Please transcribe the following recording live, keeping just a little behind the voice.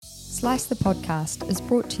Slice the Podcast is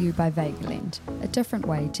brought to you by VegaLend, a different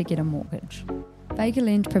way to get a mortgage.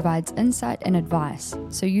 VegaLend provides insight and advice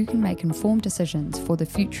so you can make informed decisions for the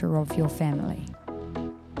future of your family.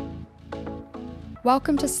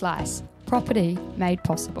 Welcome to Slice, Property Made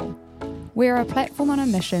Possible. We're a platform on a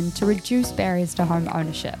mission to reduce barriers to home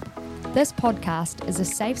ownership. This podcast is a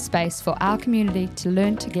safe space for our community to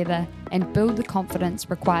learn together and build the confidence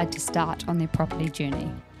required to start on their property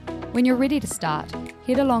journey. When you're ready to start,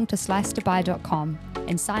 head along to slicetobuy.com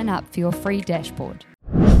and sign up for your free dashboard.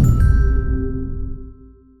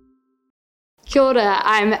 Kia ora,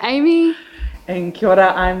 I'm Amy. And kia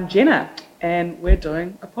ora, I'm Jenna, and we're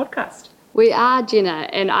doing a podcast. We are Jenna,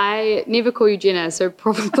 and I never call you Jenna, so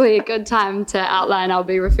probably a good time to outline I'll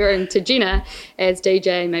be referring to Jenna as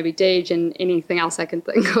DJ, maybe Deej, and anything else I can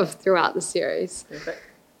think of throughout the series. Perfect.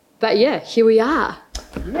 But yeah, here we are.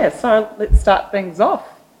 Yeah, so let's start things off.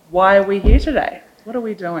 Why are we here today? What are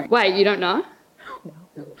we doing? Wait, you don't know?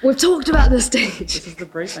 No. We've talked about this, Deej. This is the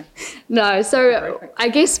briefing. No, so I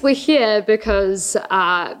guess we're here because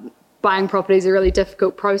buying property is a really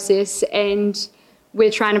difficult process, and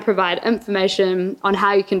we're trying to provide information on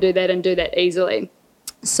how you can do that and do that easily.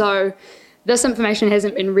 So this information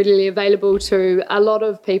hasn't been readily available to a lot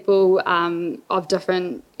of people of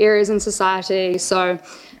different areas in society. So,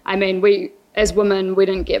 I mean, we as women, we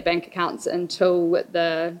didn't get bank accounts until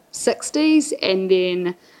the 60s, and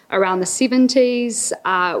then around the 70s,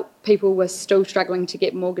 people were still struggling to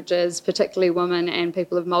get mortgages, particularly women and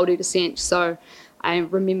people of Māori descent. So I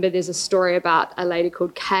remember there's a story about a lady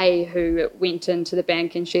called Kay who went into the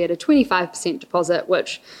bank and she had a 25% deposit,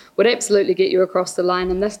 which would absolutely get you across the line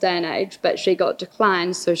in this day and age, but she got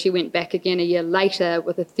declined, so she went back again a year later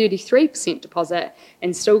with a 33% deposit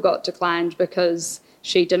and still got declined because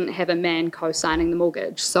she didn't have a man co-signing the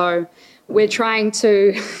mortgage. So we're trying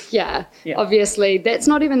to, obviously, that's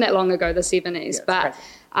not even that long ago, the 70s, but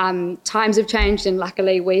times have changed, and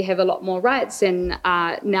luckily we have a lot more rights, and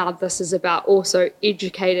now this is about also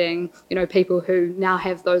educating, people who now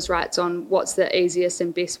have those rights on what's the easiest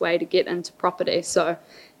and best way to get into property. So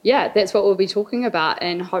yeah, that's what we'll be talking about,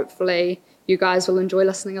 and hopefully you guys will enjoy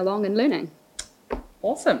listening along and learning.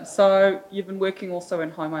 Awesome. So you've been working also in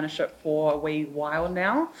home ownership for a wee while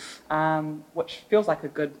now, which feels like a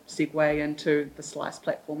good segue into the Slice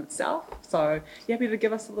platform itself. So you happy to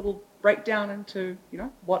give us a little breakdown into,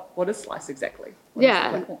 what is Slice exactly?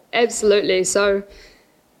 Yeah, absolutely. So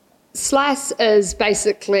Slice is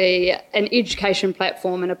basically an education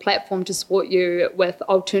platform and a platform to support you with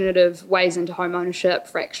alternative ways into home ownership,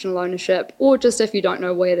 fractional ownership, or just if you don't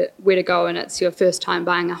know where to go and it's your first time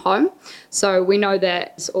buying a home. So we know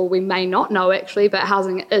that, or we may not know actually, but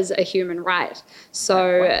housing is a human right.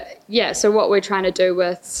 So so what we're trying to do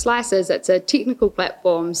with Slice is it's a technical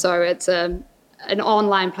platform. So it's an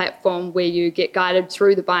online platform where you get guided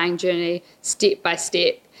through the buying journey step by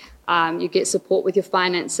step. You get support with your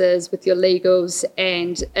finances, with your legals,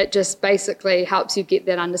 and it just basically helps you get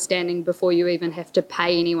that understanding before you even have to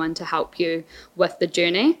pay anyone to help you with the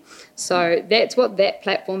journey. So that's what that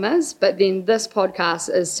platform is. But then this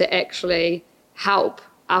podcast is to actually help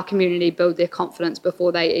our community build their confidence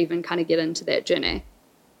before they even kind of get into that journey.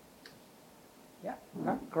 Yeah,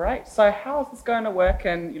 great. So how is this going to work,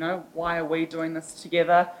 and, why are we doing this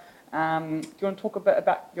together? Do you want to talk a bit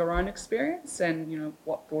about your own experience and,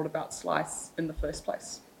 what brought about Slice in the first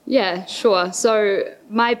place? Yeah, sure. So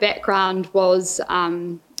my background was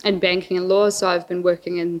in banking and law, so I've been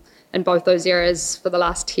working in both those areas for the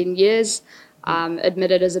last 10 years.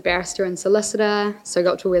 Admitted as a barrister and solicitor, so I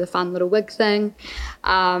got to wear the fun little wig thing,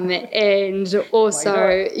 and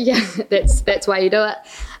also that's why you do it.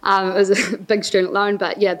 It was a big student loan,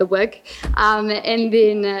 but the wig, and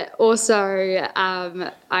then also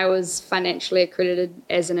I was financially accredited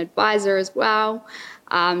as an advisor as well.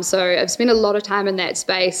 So I've spent a lot of time in that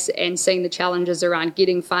space and seeing the challenges around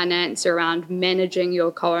getting finance, around managing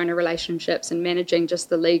your co-owner relationships and managing just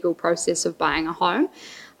the legal process of buying a home.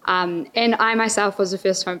 And I myself was a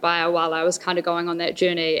first home buyer while I was kind of going on that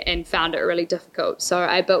journey and found it really difficult. So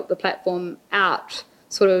I built the platform out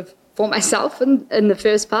sort of for myself in the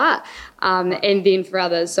first part, and then for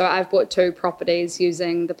others. So I've bought 2 properties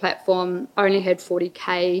using the platform, only had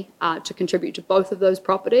 40K to contribute to both of those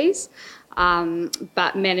properties,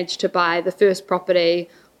 but managed to buy the first property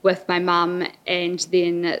with my mum, and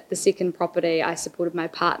then the second property I supported my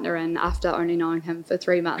partner in after only knowing him for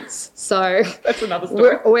 3 months. So that's another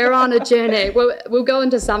story. We're on a journey. We'll go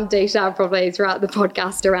into some detail probably throughout the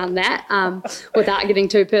podcast around that, without getting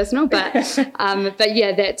too personal. But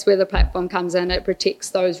yeah, that's where the platform comes in. It protects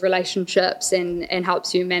those relationships and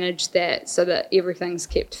helps you manage that so that everything's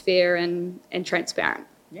kept fair and transparent.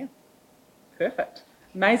 Yeah. Perfect.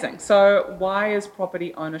 Amazing. So why is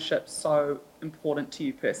property ownership so important to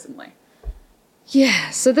you personally?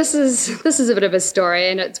 Yeah, so this is a bit of a story,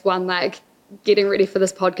 and it's one like getting ready for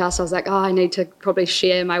this podcast. I was like, oh, I need to probably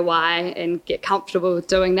share my why and get comfortable with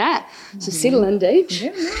doing that. So settle in, Deej.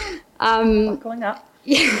 Yeah. Buckling up.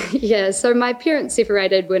 Yeah. So my parents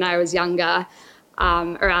separated when I was younger,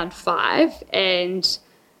 around 5, and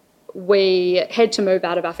we had to move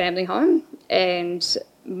out of our family home. And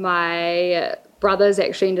my brothers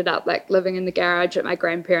actually ended up like living in the garage at my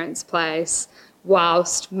grandparents' place,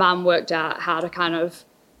 whilst mum worked out how to kind of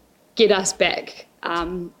get us back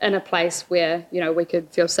in a place where, you know, we could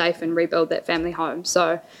feel safe and rebuild that family home.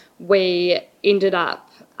 So we ended up,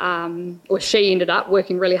 or she ended up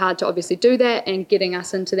working really hard to obviously do that and getting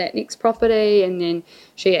us into that next property. And then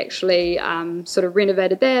she actually sort of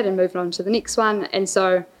renovated that and moved on to the next one. And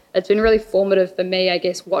so it's been really formative for me, I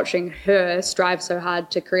guess, watching her strive so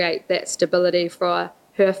hard to create that stability for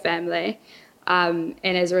her family. And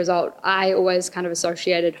as a result, I always kind of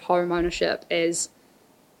associated home ownership as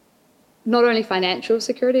not only financial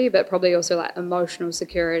security, but probably also like emotional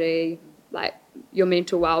security, like your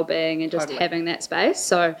mental well-being and just having that space.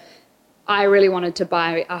 So I really wanted to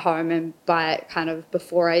buy a home and buy it kind of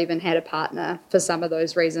before I even had a partner for some of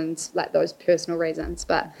those reasons, like those personal reasons.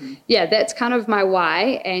 But yeah, that's kind of my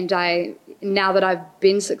why. And now that I've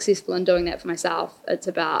been successful in doing that for myself, it's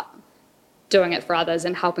about doing it for others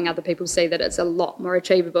and helping other people see that it's a lot more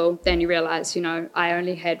achievable than you realise. You know, I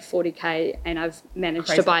only had 40K and I've managed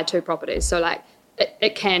to buy 2 properties. So like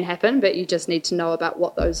it can happen, but you just need to know about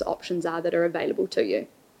what those options are that are available to you.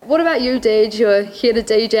 What about you, Deej? You're here to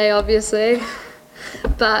DJ, obviously.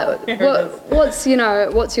 But what's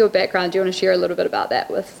your background? Do you want to share a little bit about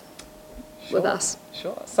that with us?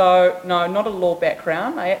 Sure. So no, not a law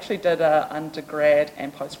background. I actually did an undergrad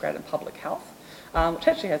and postgrad in public health. Which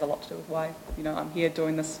actually has a lot to do with why, you know, I'm here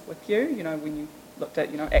doing this with you. You know, when you looked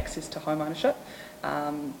at, you know, access to home ownership,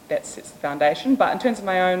 that sets the foundation. But in terms of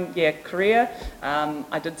my own, career,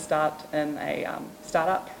 I did start in a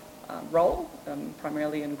startup role,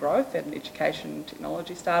 primarily in growth at an education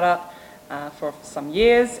technology startup for some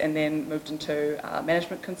years, and then moved into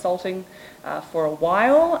management consulting for a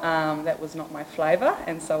while. That was not my flavour,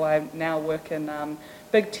 and so I now work in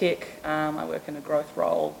big tech. I work in a growth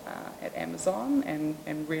role at Amazon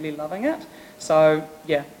and really loving it. So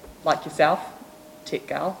yeah, like yourself, tech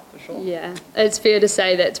gal for sure. Yeah, it's fair to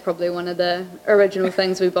say that's probably one of the original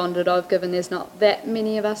things we bonded of, given there's not that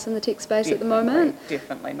many of us in the tech space at the moment.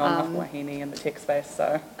 Definitely, not enough wahine in the tech space.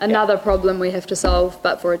 So another problem we have to solve,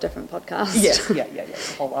 but for a different podcast. Yeah.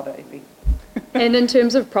 It's a whole other EP. And in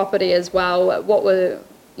terms of property as well, what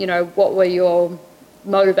were your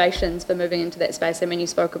motivations for moving into that space? I mean, you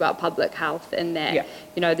spoke about public health and that,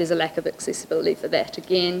 you know, there's a lack of accessibility for that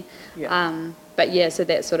again. But yeah, so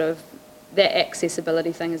that sort of, that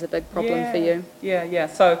accessibility thing is a big problem for you. Yeah.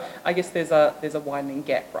 So I guess there's a widening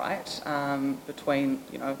gap, right, between,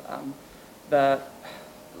 you know, the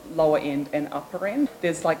lower end and upper end.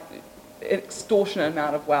 There's like an extortionate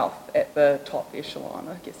amount of wealth at the top echelon,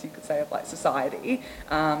 I guess you could say, of like society.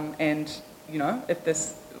 And, you know, if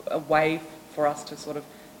there's a way for us to sort of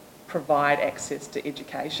provide access to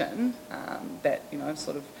education that, you know,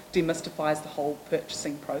 sort of demystifies the whole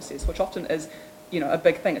purchasing process, which often is, you know, a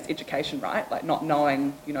big thing. It's education, right? Like not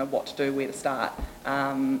knowing, you know, what to do, where to start.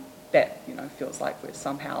 That, you know, feels like we're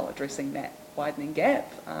somehow addressing that widening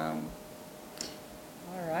gap.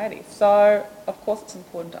 Alrighty. So, of course, it's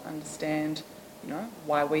important to understand, you know,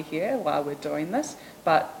 why we're here, why we're doing this,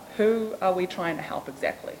 but who are we trying to help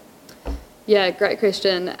exactly? Yeah, great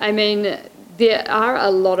question. I mean, there are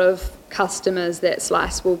a lot of customers that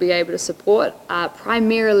Slice will be able to support.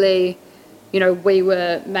 Primarily, you know, we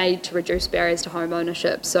were made to reduce barriers to home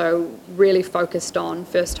ownership, so really focused on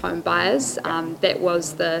first home buyers. That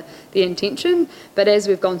was the intention. But as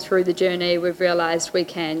we've gone through the journey, we've realised we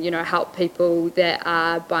can, you know, help people that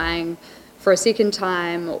are buying for a second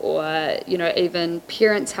time, or, you know, even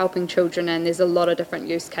parents helping children, and there's a lot of different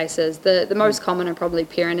use cases. The most common are probably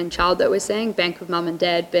parent and child that we're seeing, Bank with Mum and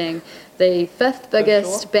Dad being the 5th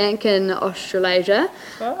biggest bank in Australasia.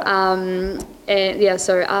 And yeah,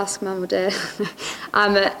 so ask mum or dad.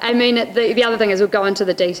 I mean, the other thing is we'll go into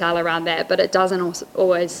the detail around that, but it doesn't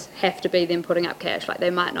always have to be them putting up cash. Like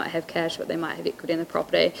they might not have cash, but they might have equity in the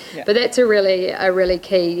property. But that's a really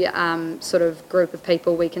key sort of group of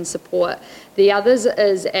people we can support. The others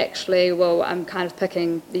is actually, well, I'm kind of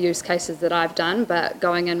picking the use cases that I've done, but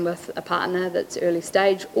going in with a partner that's early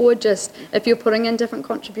stage, or just if you're putting in different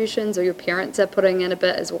contributions or your parents are putting in a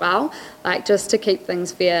bit as well, like just to keep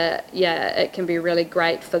things fair, yeah, it can be really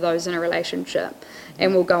great for those in a relationship.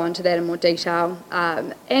 and we'll go into that in more detail.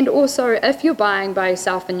 And also, if you're buying by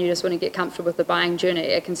yourself and you just want to get comfortable with the buying journey,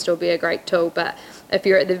 it can still be a great tool. But if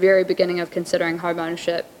you're at the very beginning of considering home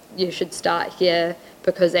ownership, you should start here,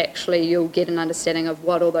 because actually you'll get an understanding of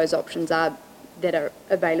what all those options are that are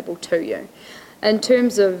available to you. In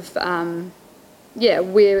terms of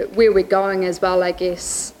where we're going as well, I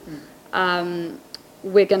guess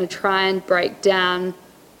we're going to try and break down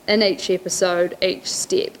in each episode each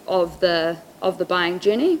step of the buying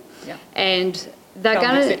journey, and they're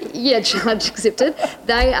going to challenge accepted.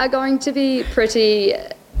 They are going to be pretty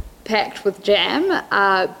packed with jam,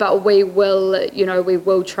 but we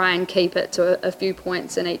will try and keep it to a few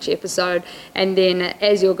points in each episode, and then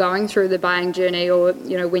as you're going through the buying journey, or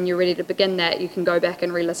when you're ready to begin that, you can go back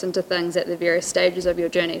and re-listen to things at the various stages of your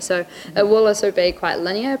journey. So it will also be quite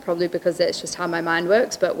linear, probably because that's just how my mind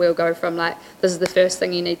works, but we'll go from like, this is the first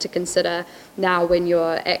thing you need to consider. Now when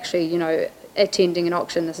you're actually attending an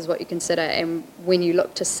auction, this is what you consider, and when you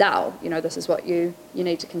look to sell, this is what you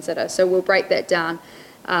need to consider. So we'll break that down.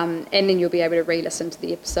 And then you'll be able to re-listen to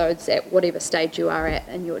the episodes at whatever stage you are at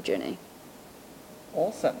in your journey.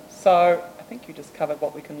 Awesome. So I think you just covered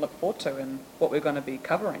what we can look forward to and what we're going to be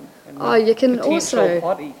covering. You can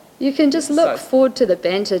also, you can just look forward to the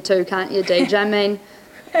banter too, can't you, Deej? I mean,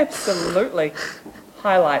 absolutely.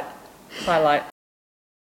 Highlight. I'm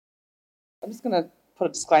just going to put a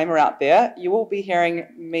disclaimer out there. You will be hearing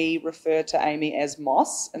me refer to Amy as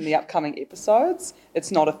Moss in the upcoming episodes.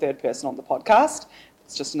 It's not a third person on the podcast.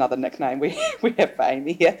 It's just another nickname we have for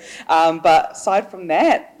Amy here. But aside from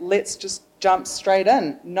that, let's just jump straight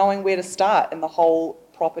in, knowing where to start in the whole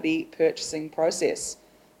property purchasing process.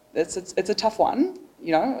 It's a tough one,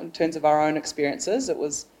 in terms of our own experiences. It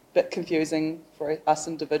was a bit confusing for us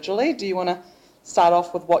individually. Do you want to start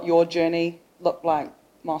off with what your journey looked like,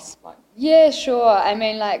 Moss? Yeah, sure. I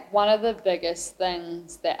mean, one of the biggest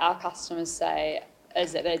things that our customers say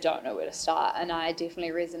is that they don't know where to start, and I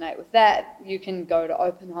definitely resonate with that. You can go to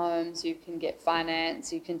open homes, you can get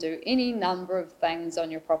finance, you can do any number of things on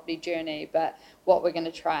your property journey, but what we're going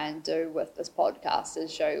to try and do with this podcast is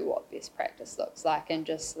show you what best practice looks like, and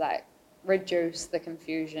just reduce the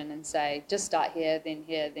confusion and say, just start here, then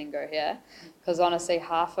go here. Because honestly,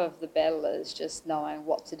 half of the battle is just knowing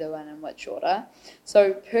what to do in which order.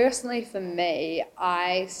 So personally for me,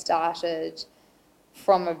 I started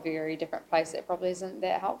from a very different place. That probably isn't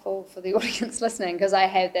that helpful for the audience listening, because I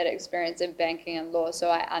had that experience in banking and law, so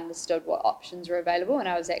I understood what options were available, and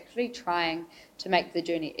I was actually trying to make the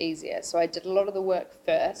journey easier. So I did a lot of the work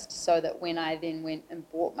first, so that when I then went and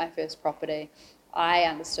bought my first property, I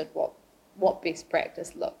understood what best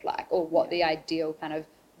practice looked like, or what the ideal kind of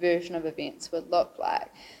version of events would look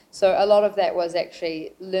like. So a lot of that was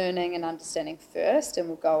actually learning and understanding first, and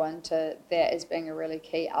we'll go into that as being a really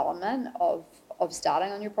key element of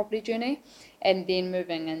starting on your property journey, and then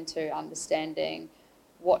moving into understanding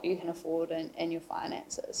what you can afford and your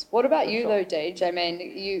finances. What about you though, Deej? I mean,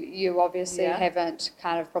 you obviously haven't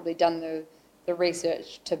kind of probably done the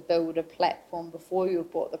research to build a platform before you've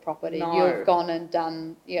bought the property. No. You've gone and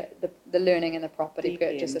done the learning and the property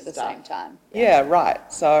purchase at the same time. Yeah,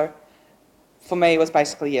 right. So for me, it was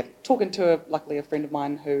basically, talking to luckily a friend of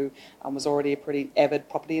mine who was already a pretty avid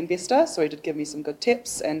property investor. So he did give me some good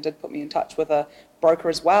tips and did put me in touch with a broker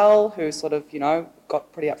as well, who sort of,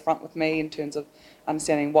 got pretty upfront with me in terms of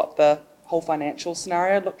understanding what the whole financial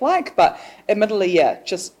scenario looked like. But admittedly,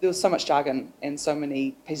 just there was so much jargon and so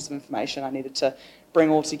many pieces of information I needed to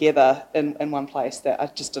bring all together in one place that I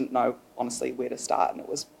just didn't know, honestly, where to start. And it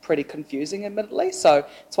was pretty confusing, admittedly. So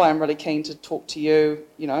that's why I'm really keen to talk to you,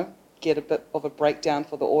 get a bit of a breakdown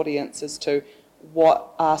for the audience as to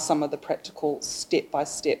what are some of the practical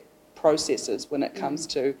step-by-step processes when it comes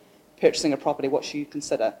to purchasing a property. What should you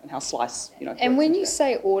consider, and how Slice, And when you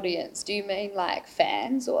say audience, do you mean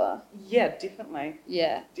fans or? Yeah, definitely.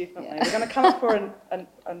 Yeah. Definitely. We're going to come up for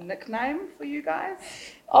a nickname for you guys.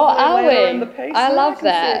 Oh, are we? In the piece. I love can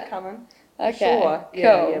that. See it coming. Okay. Sure. Cool.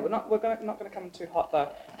 Yeah. We're not going to come too hot though.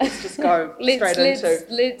 Let's just go straight into.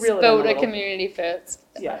 Let's build a community first.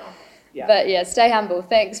 Yeah. Yeah. But stay humble.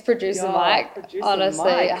 Thanks, producer Mike. Honestly,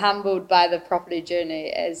 Mike. Humbled by the property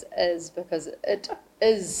journey because it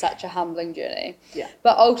is such a humbling journey. Yeah.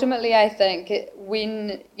 But ultimately, I think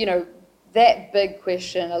when that big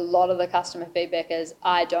question, a lot of the customer feedback is,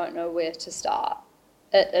 I don't know where to start.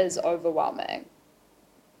 It is overwhelming.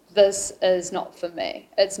 This is not for me.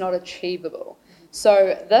 It's not achievable.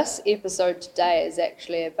 So this episode today is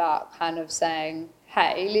actually about kind of saying,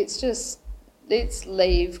 hey, let's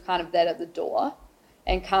leave kind of that at the door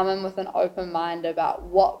and come in with an open mind about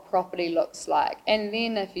what property looks like. And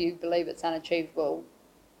then if you believe it's unachievable,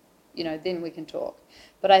 then we can talk.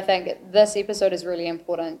 But I think this episode is really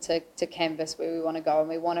important to canvas where we want to go, and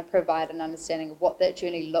we want to provide an understanding of what that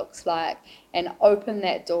journey looks like and open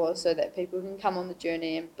that door so that people can come on the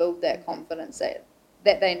journey and build that confidence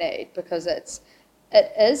that they need, because it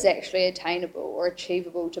is actually attainable or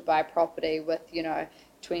achievable to buy property with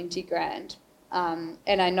 20 grand. And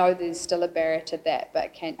I know there's still a barrier to that,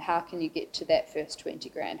 but how can you get to that first 20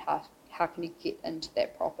 grand? How can you get into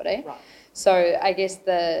that property? Right. So I guess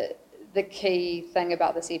the key thing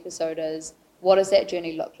about this episode is, what does that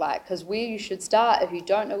journey look like? Because where you should start, if you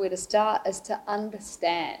don't know where to start, is to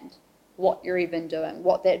understand what you're even doing,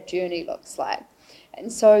 what that journey looks like.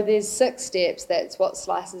 And so there's 6 steps. That's what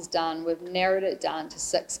Slice has done. We've narrowed it down to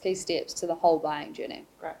 6 key steps to the whole buying journey.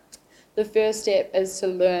 Great. The first step is to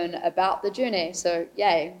learn about the journey. So,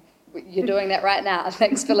 yay, you're doing that right now.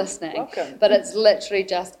 Thanks for listening. Welcome. But it's literally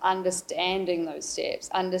just understanding those steps,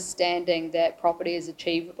 understanding that property is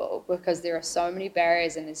achievable, because there are so many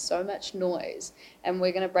barriers and there's so much noise, and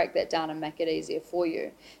we're going to break that down and make it easier for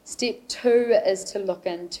you. Step 2 is to look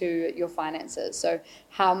into your finances. So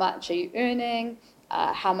how much are you earning?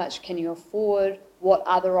 How much can you afford? What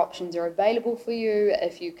other options are available for you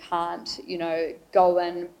if you can't, go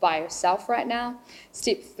in by yourself right now?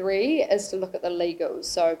 Step 3 is to look at the legals.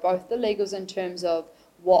 So both the legals in terms of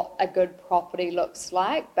what a good property looks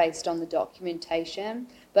like based on the documentation,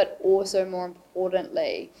 but also more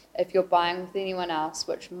importantly, if you're buying with anyone else,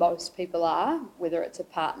 which most people are, whether it's a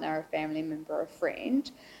partner, a family member, a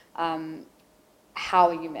friend, how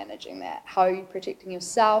are you managing that? How are you protecting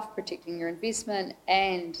yourself, protecting your investment,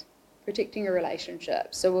 and protecting your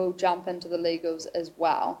relationship? So we'll jump into the legals as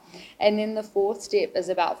well. And then the 4th step is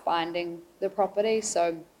about finding the property.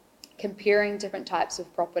 So comparing different types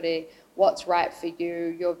of property, what's right for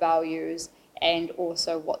you, your values, and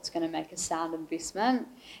also what's going to make a sound investment.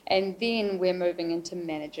 And then we're moving into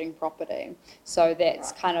managing property. So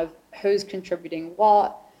that's kind of who's contributing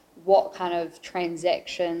what kind of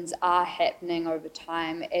transactions are happening over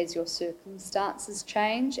time as your circumstances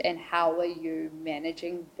change, and how are you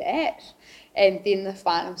managing that? And then the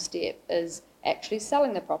final step is actually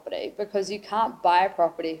selling the property, because you can't buy a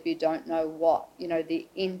property if you don't know what the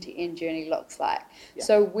end-to-end journey looks like. Yeah.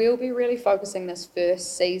 So we'll be really focusing this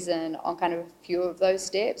first season on kind of a few of those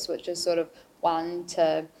steps, which is sort of 1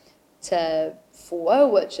 to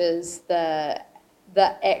 4, which is the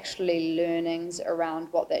actually learnings around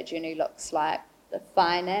what that journey looks like, the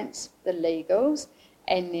finance, the legals,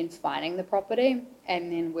 and then finding the property, and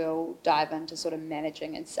then we'll dive into sort of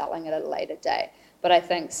managing and selling at a later date. But I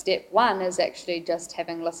think step 1 is actually just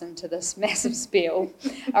having listened to this massive spiel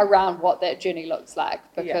around what that journey looks like,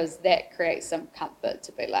 because that creates some comfort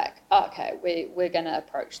to be like, okay, we're going to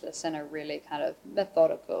approach this in a really kind of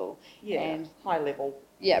methodical and high level.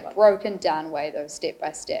 Broken down way, though, step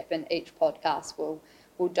by step. And each podcast will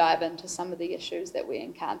dive into some of the issues that we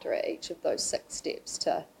encounter at each of those 6 steps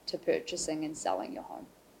to purchasing and selling your home.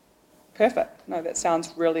 Perfect. No, that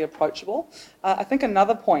sounds really approachable. I think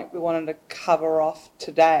another point we wanted to cover off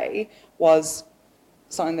today was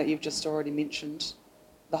something that you've just already mentioned,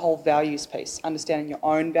 the whole values piece, understanding your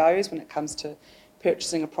own values when it comes to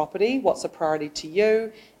purchasing a property, what's a priority to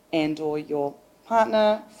you and or your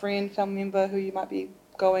partner, friend, family member who you might be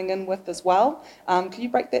going in with as well. Can you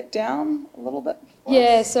break that down a little bit for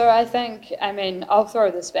us? So I think, I'll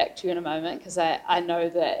throw this back to you in a moment, because I know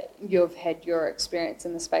that you've had your experience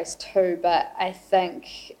in the space too, but I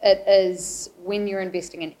think it is, when you're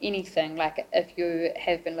investing in anything, like if you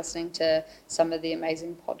have been listening to some of the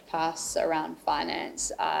amazing podcasts around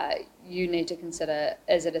finance, you need to consider,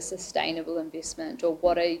 is it a sustainable investment, or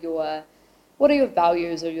what are your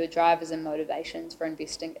values or your drivers and motivations for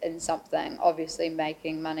investing in something? Obviously,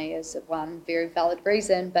 making money is one very valid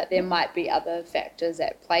reason, but there might be other factors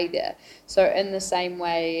at play there. So in the same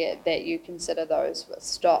way that you consider those with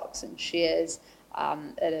stocks and shares,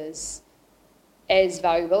 it is as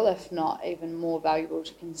valuable, if not even more valuable,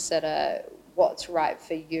 to consider what's right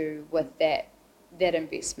for you with that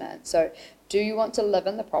investment. So do you want to live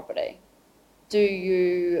in the property? Do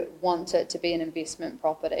you want it to be an investment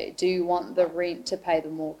property? Do you want the rent to pay the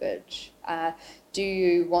mortgage? Do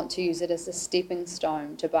you want to use it as a stepping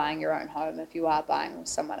stone to buying your own home if you are buying with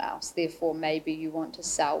someone else? Therefore, maybe you want to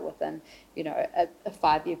sell within, a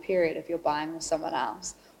 5-year period if you're buying with someone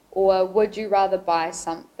else. Or would you rather buy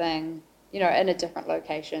something, in a different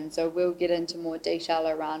location? So we'll get into more detail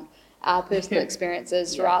around our personal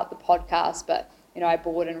experiences throughout the podcast, but I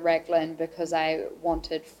bought in Raglan because I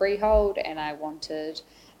wanted freehold and I wanted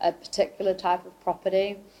a particular type of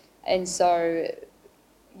property. And so,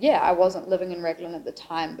 I wasn't living in Raglan at the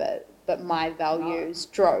time, but my values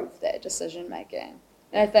drove that decision making.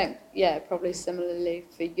 And I think, probably similarly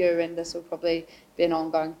for you, and this will probably be an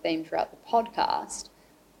ongoing theme throughout the podcast,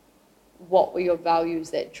 what were your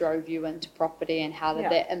values that drove you into property, and how did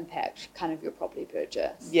that impact kind of your property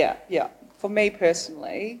purchase? Yeah. For me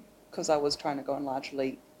personally, because I was trying to go in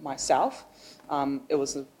largely myself, it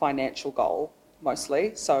was a financial goal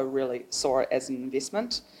mostly, so really saw it as an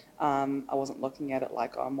investment. I wasn't looking at it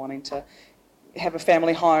like I'm wanting to have a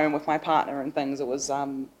family home with my partner and things. It was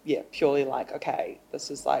purely like, okay,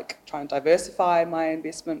 this is like trying to diversify my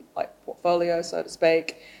investment portfolio, so to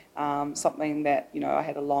speak. Something that I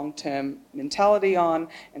had a long-term mentality on,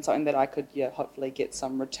 and something that I could hopefully get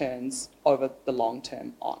some returns over the long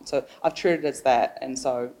term on. So I've treated it as that, and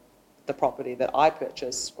so the property that I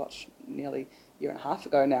purchased, nearly a year and a half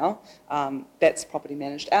ago now, that's property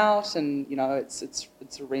managed out, and it's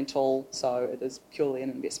a rental, so it is purely an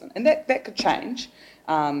investment, and that could change.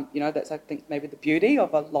 That's I think maybe the beauty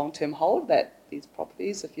of a long-term hold, that these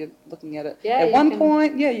properties, if you're looking at it at one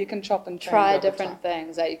point, you can chop and change try over different time.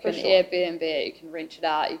 things. Like you can Airbnb it, you can rent it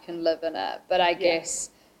out, you can live in it. But I guess,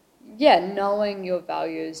 knowing your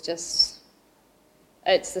values,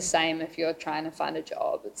 it's the same if you're trying to find a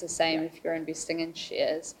job. It's the same if you're investing in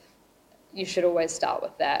shares. You should always start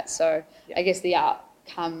with that. So I guess the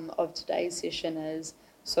outcome of today's session is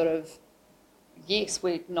sort of, yes,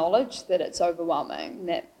 we acknowledge that it's overwhelming,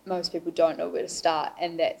 that most people don't know where to start,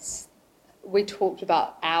 and we talked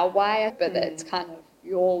about our why, but that's kind of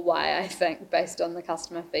your why, I think, based on the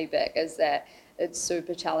customer feedback, is that it's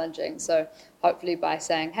super challenging. So hopefully by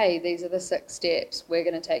saying, hey, these are the 6 steps, we're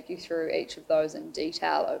going to take you through each of those in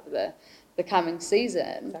detail over the coming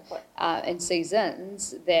season and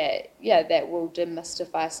seasons, that will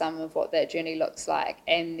demystify some of what that journey looks like,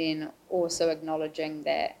 and then also acknowledging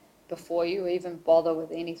that before you even bother with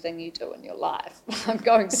anything you do in your life. I'm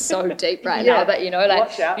going so deep right now, but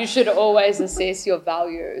you should always assess your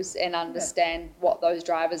values and understand what those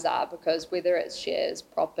drivers are, because whether it's shares,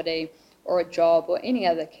 property, or a job, or any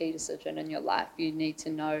other key decision in your life, you need to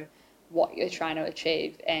know what you're trying to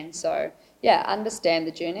achieve. And so, understand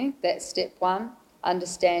the journey. That's step 1.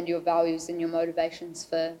 Understand your values and your motivations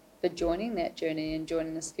for joining that journey and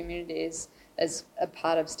joining this community is a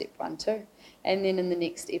part of step 1 too. And then in the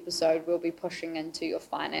next episode, we'll be pushing into your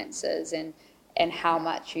finances and how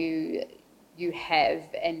much you have,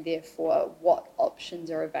 and therefore what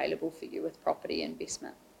options are available for you with property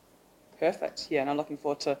investment. Perfect. Yeah, and I'm looking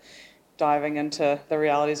forward to diving into the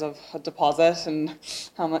realities of a deposit and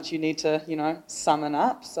how much you need to, summon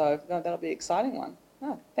up. So that'll be an exciting one.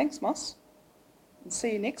 Thanks, Moss. And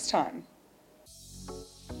see you next time.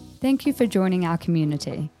 Thank you for joining our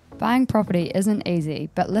community. Buying property isn't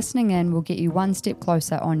easy, but listening in will get you one step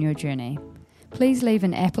closer on your journey. Please leave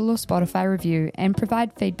an Apple or Spotify review and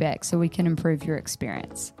provide feedback so we can improve your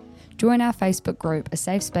experience. Join our Facebook group, A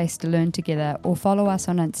Safe Space to Learn Together, or follow us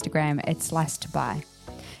on Instagram at @slicetobuy.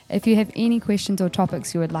 If you have any questions or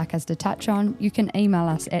topics you would like us to touch on, you can email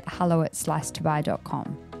us at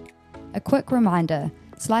hello@slicetobuy.com. A quick reminder,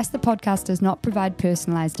 Slice the podcast does not provide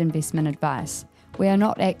personalised investment advice. We are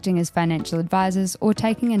not acting as financial advisors or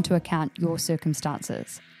taking into account your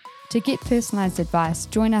circumstances. To get personalised advice,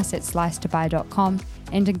 join us at slicetobuy.com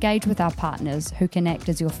and engage with our partners who can act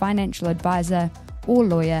as your financial advisor or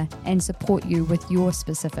lawyer and support you with your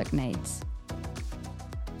specific needs.